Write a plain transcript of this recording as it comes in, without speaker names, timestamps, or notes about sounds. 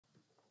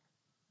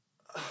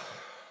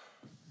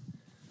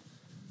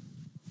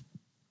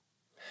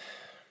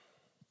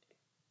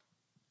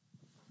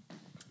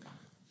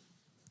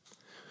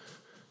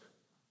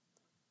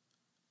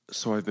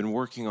So I've been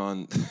working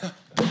on...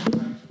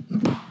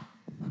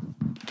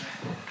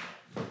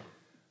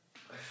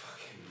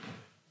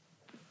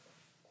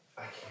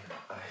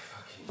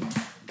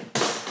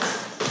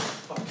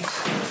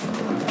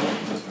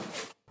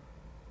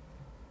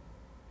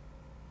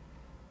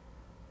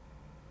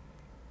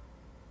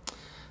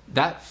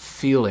 That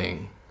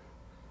feeling,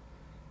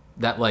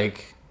 that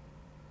like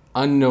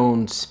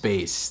unknown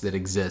space that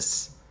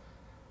exists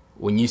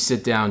when you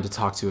sit down to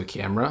talk to a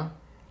camera,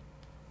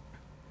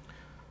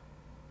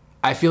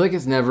 I feel like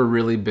it's never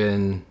really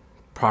been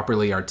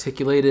properly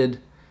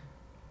articulated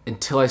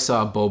until I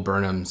saw Bo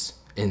Burnham's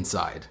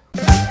Inside.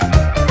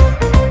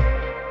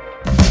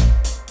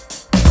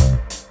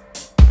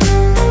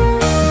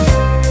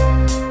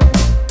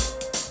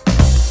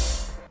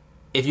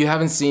 If you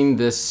haven't seen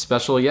this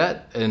special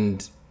yet,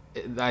 and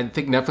I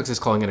think Netflix is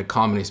calling it a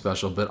comedy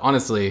special, but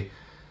honestly,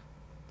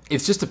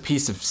 it's just a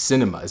piece of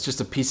cinema. It's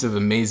just a piece of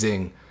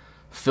amazing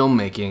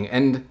filmmaking.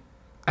 And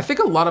I think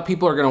a lot of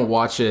people are gonna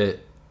watch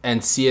it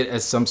and see it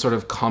as some sort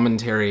of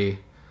commentary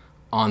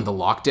on the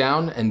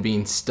lockdown and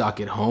being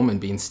stuck at home and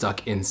being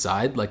stuck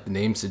inside, like the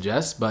name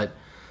suggests. But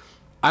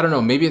I don't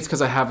know, maybe it's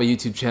because I have a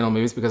YouTube channel.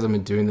 Maybe it's because I've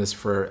been doing this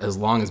for as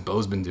long as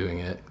Bo's been doing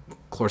it.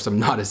 Of course, I'm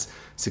not as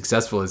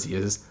successful as he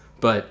is,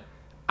 but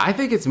I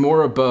think it's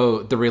more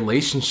about the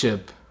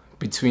relationship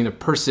between a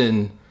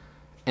person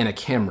and a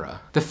camera.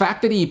 The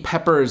fact that he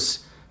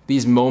peppers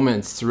these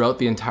moments throughout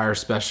the entire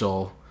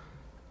special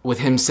with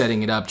him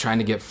setting it up, trying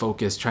to get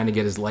focused, trying to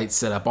get his lights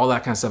set up, all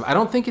that kind of stuff. I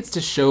don't think it's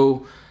to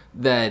show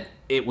that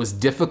it was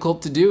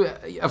difficult to do.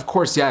 Of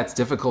course, yeah, it's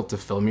difficult to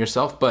film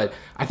yourself, but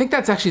I think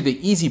that's actually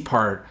the easy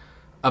part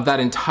of that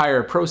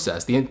entire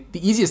process. The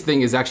easiest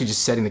thing is actually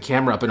just setting the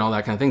camera up and all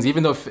that kind of things,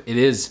 even though it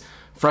is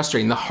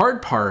frustrating. The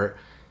hard part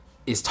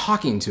is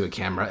talking to a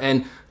camera,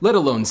 and let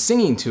alone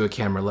singing to a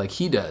camera like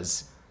he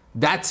does.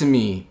 That to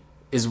me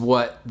is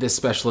what this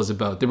special is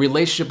about. The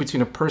relationship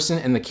between a person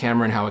and the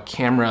camera, and how a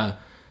camera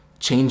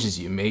changes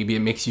you. Maybe it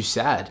makes you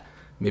sad.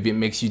 Maybe it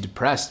makes you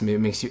depressed. Maybe it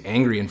makes you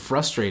angry and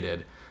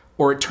frustrated.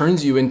 Or it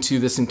turns you into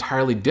this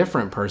entirely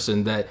different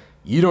person that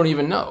you don't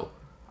even know.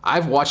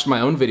 I've watched my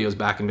own videos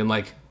back and been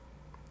like,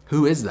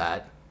 who is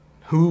that?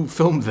 Who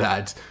filmed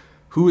that?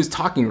 Who is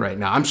talking right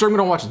now? I'm sure I'm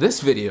gonna watch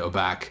this video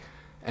back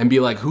and be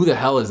like, who the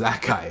hell is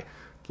that guy?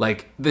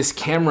 Like, this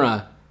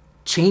camera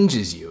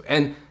changes you.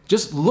 And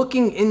just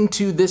looking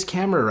into this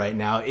camera right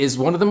now is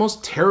one of the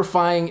most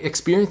terrifying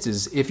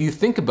experiences if you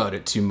think about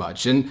it too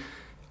much. And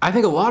I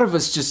think a lot of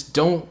us just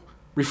don't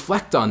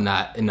reflect on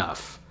that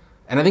enough.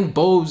 And I think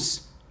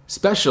Bo's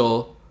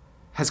special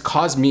has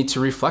caused me to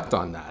reflect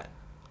on that.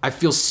 I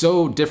feel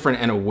so different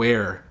and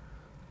aware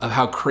of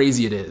how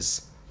crazy it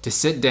is to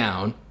sit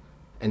down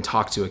and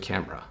talk to a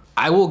camera.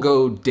 I will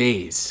go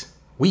days,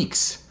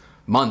 weeks,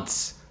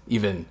 months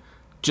even,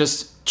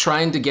 just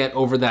trying to get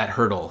over that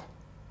hurdle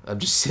of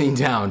just sitting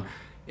down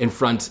in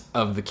front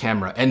of the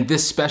camera. And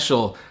this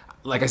special,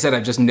 like I said,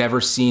 I've just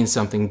never seen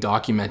something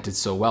documented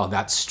so well.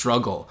 That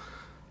struggle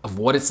of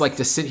what it's like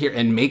to sit here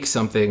and make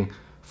something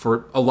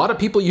for a lot of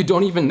people you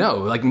don't even know.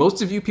 Like,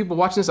 most of you people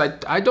watching this,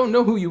 I don't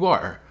know who you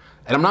are.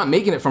 And I'm not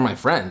making it for my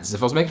friends.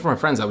 If I was making it for my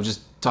friends, I would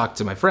just talk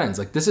to my friends.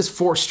 Like, this is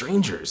for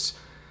strangers.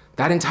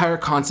 That entire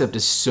concept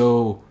is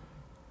so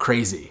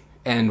crazy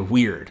and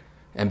weird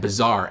and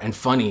bizarre and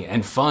funny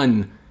and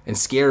fun and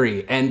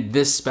scary. And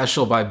this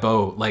special by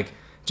Bo, like,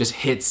 just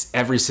hits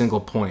every single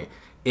point.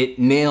 It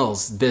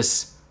nails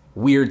this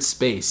weird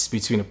space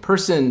between a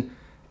person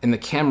and the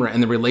camera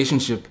and the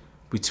relationship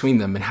between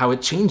them and how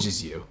it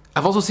changes you.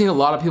 I've also seen a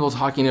lot of people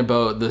talking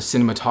about the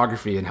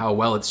cinematography and how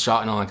well it's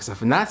shot and all that kind of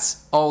stuff, and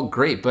that's all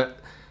great, but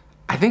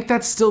I think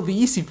that's still the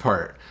easy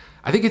part.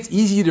 I think it's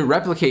easy to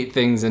replicate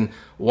things and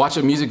watch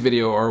a music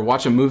video or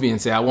watch a movie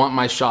and say, I want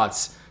my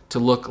shots to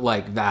look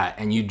like that,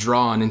 and you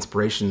draw on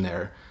inspiration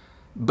there.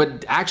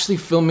 But actually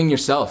filming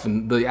yourself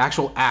and the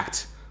actual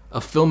act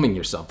of filming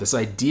yourself, this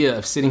idea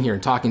of sitting here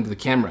and talking to the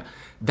camera,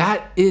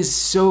 that is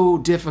so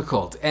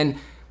difficult. And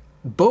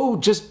Bo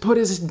just put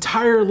his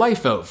entire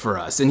life out for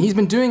us, and he's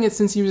been doing it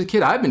since he was a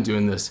kid. I've been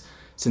doing this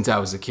since I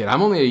was a kid.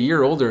 I'm only a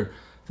year older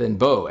than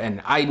Bo,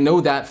 and I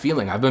know that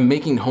feeling. I've been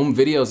making home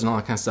videos and all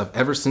that kind of stuff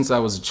ever since I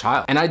was a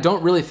child. And I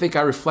don't really think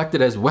I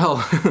reflected as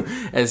well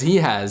as he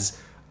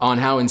has on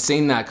how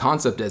insane that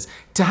concept is.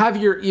 To have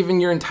even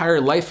your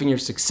entire life and your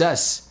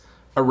success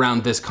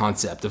around this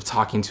concept of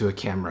talking to a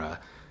camera,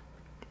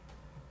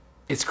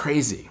 it's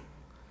crazy.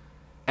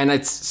 And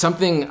it's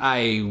something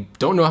I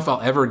don't know if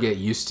I'll ever get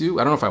used to.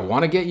 I don't know if I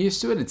want to get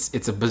used to it.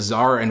 It's a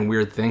bizarre and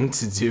weird thing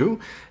to do.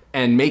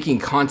 And making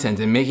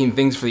content and making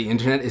things for the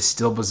internet is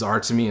still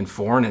bizarre to me and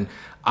foreign. And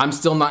I'm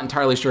still not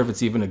entirely sure if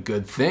it's even a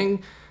good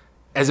thing.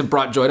 Has it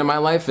brought joy to my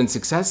life and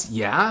success?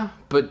 Yeah,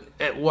 but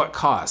at what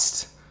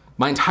cost?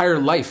 My entire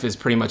life is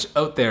pretty much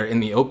out there in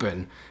the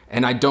open,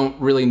 and I don't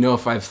really know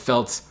if I've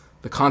felt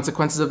the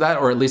consequences of that,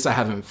 or at least I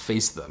haven't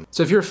faced them.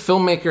 So if you're a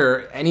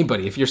filmmaker,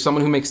 anybody, if you're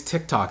someone who makes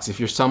TikToks, if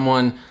you're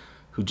someone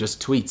who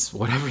just tweets,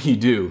 whatever you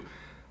do,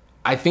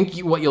 I think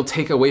what you'll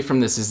take away from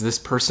this is this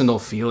personal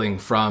feeling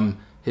from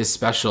his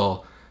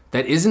special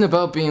that isn't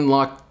about being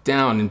locked locked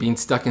down and being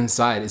stuck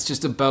inside. It's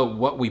just about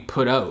what we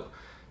put out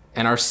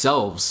and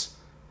ourselves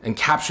and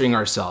capturing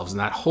ourselves and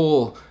that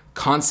whole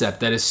concept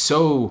that is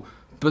so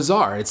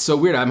bizarre. It's so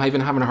weird. I'm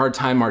even having a hard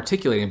time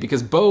articulating it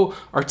because Bo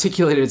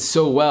articulated it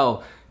so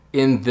well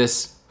in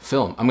this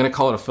film. I'm gonna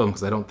call it a film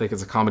because I don't think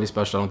it's a comedy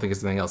special. I don't think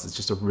it's anything else. It's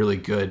just a really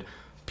good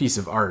piece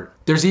of art.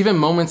 There's even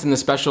moments in the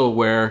special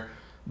where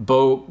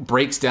Bo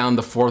breaks down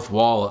the fourth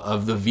wall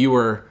of the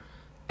viewer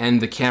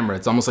and the camera.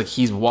 It's almost like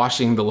he's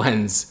washing the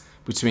lens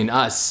between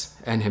us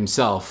and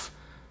himself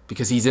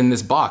because he's in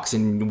this box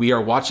and we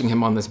are watching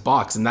him on this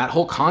box. And that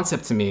whole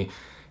concept to me,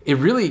 it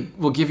really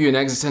will give you an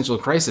existential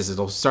crisis.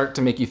 It'll start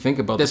to make you think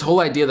about this whole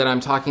idea that I'm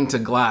talking to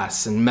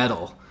glass and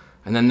metal,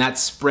 and then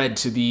that's spread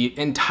to the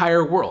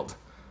entire world.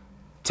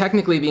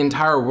 Technically, the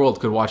entire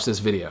world could watch this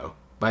video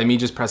by me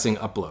just pressing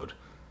upload.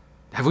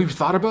 Have we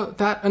thought about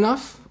that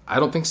enough? I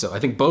don't think so. I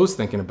think Bo's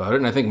thinking about it,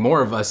 and I think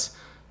more of us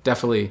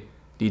definitely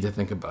need to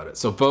think about it.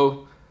 So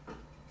Bo,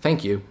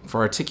 thank you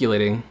for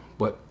articulating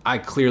what I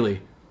clearly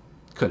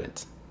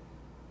couldn't.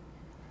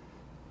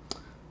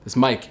 This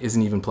mic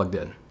isn't even plugged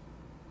in.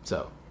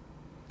 So,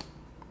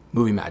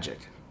 movie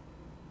magic.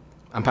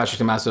 I'm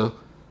Patrick Tomasso.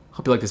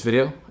 Hope you like this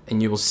video,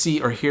 and you will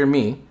see or hear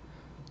me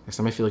next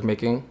time I feel like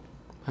making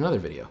another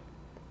video.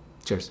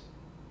 Cheers.